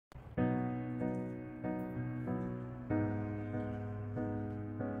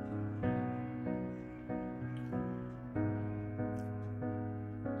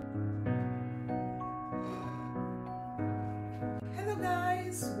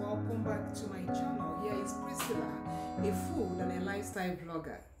lifestyle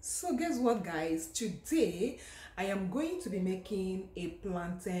vlogger. So guess what, guys, today I am going to be making a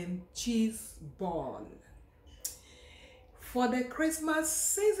plantain cheese ball for the Christmas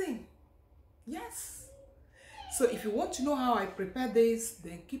season. Yes, so if you want to know how I prepare this,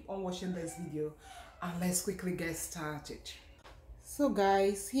 then keep on watching this video and let's quickly get started. So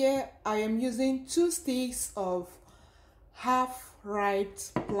guys, here I am using 2 sticks of half ripe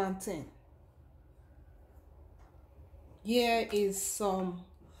plantain. Here is some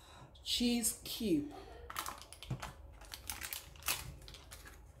cheese cube.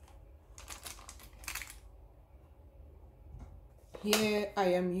 Here I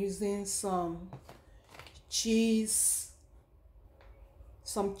am using some cheese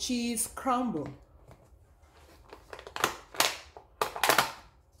crumble.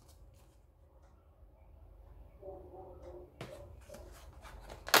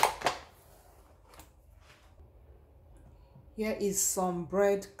 Here is some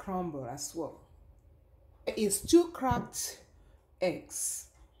bread crumble as well. Here is 2 cracked eggs.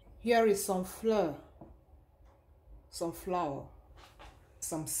 Here is some fleur, some flour,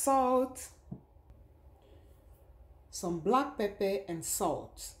 some salt, some black pepper and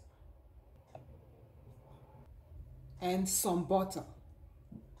salt, and some butter.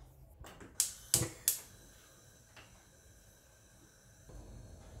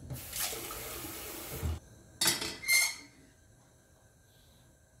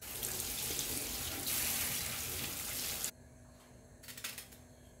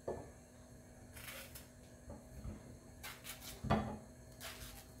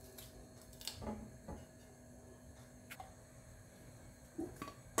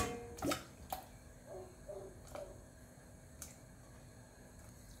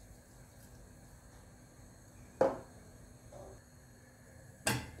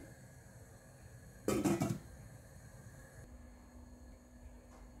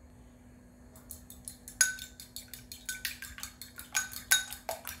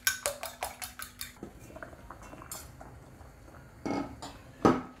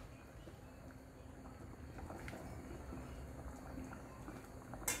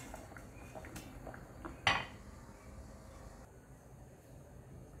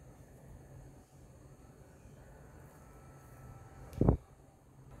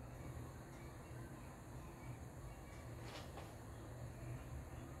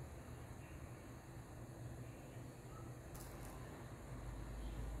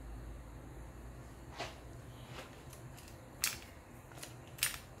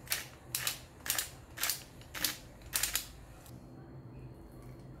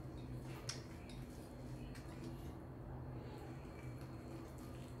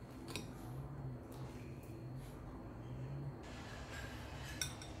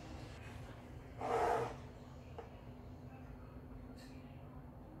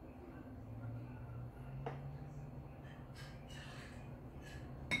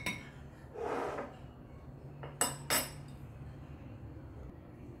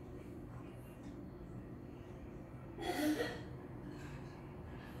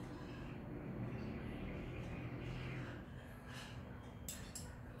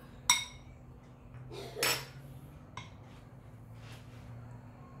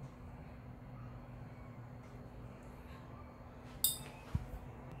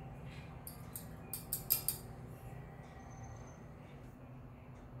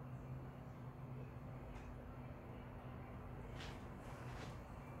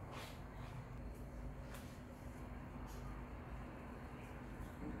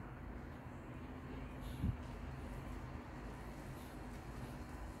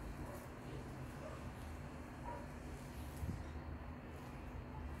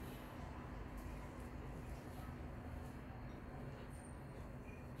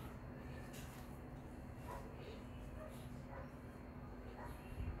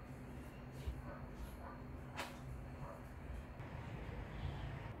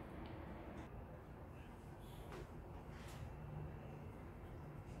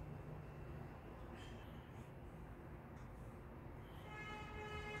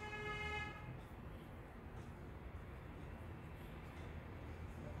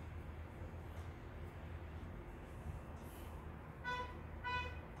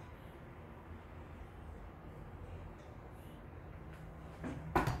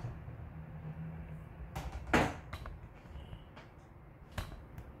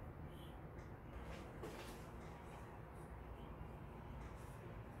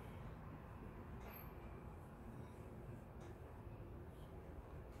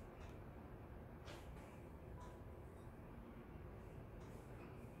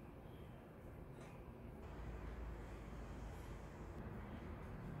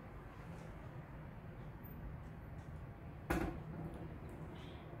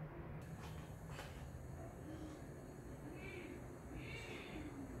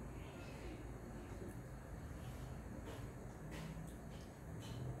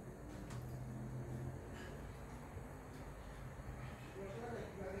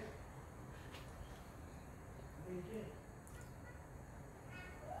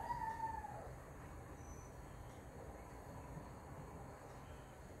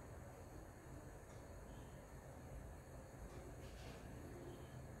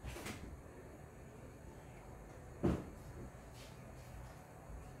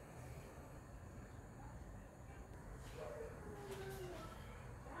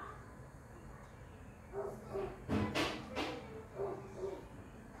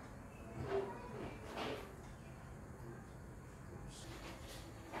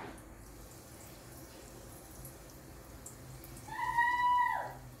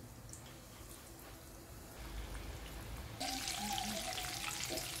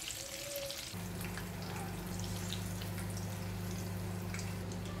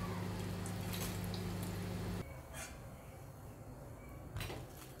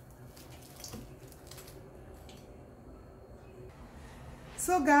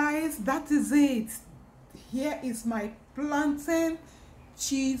 So guys, that is it. Here is my plantain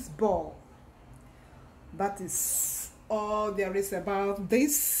cheese ball. That is all there is about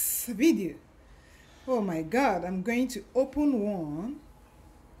this video. Oh my god, I'm going to open one.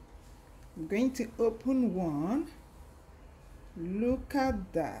 Look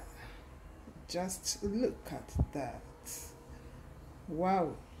at that. Just look at that.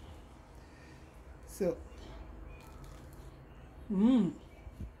 Wow. So look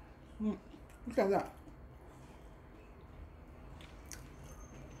at that.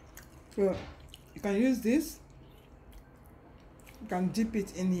 So you can use this, you can dip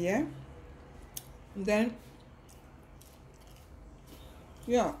it in here, and then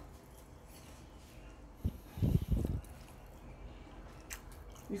yeah,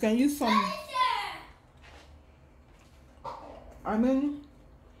 you can use some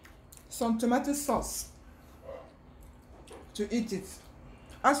some tomato sauce to eat it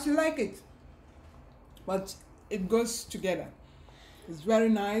as you like it, but it goes together. It's very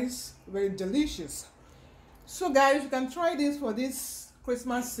nice, very delicious. So guys, you can try this for this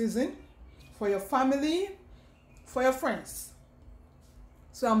Christmas season, for your family, for your friends.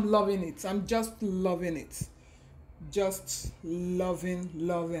 So I'm loving it. I'm just loving it. Just loving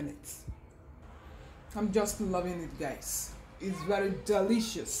it. I'm just loving it, guys. It's very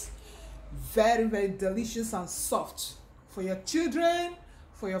delicious. Very, very delicious and soft for your children,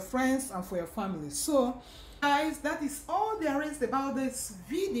 for your friends, and for your family. So guys, that is all there is about this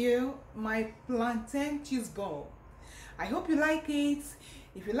video, my plantain cheese ball. I hope you like it.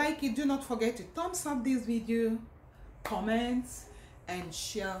 If you like it, do not forget to thumbs up this video, comment, and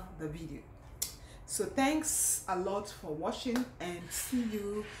share the video. So thanks a lot for watching, and see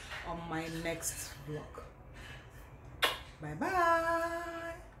you on my next vlog. Bye bye.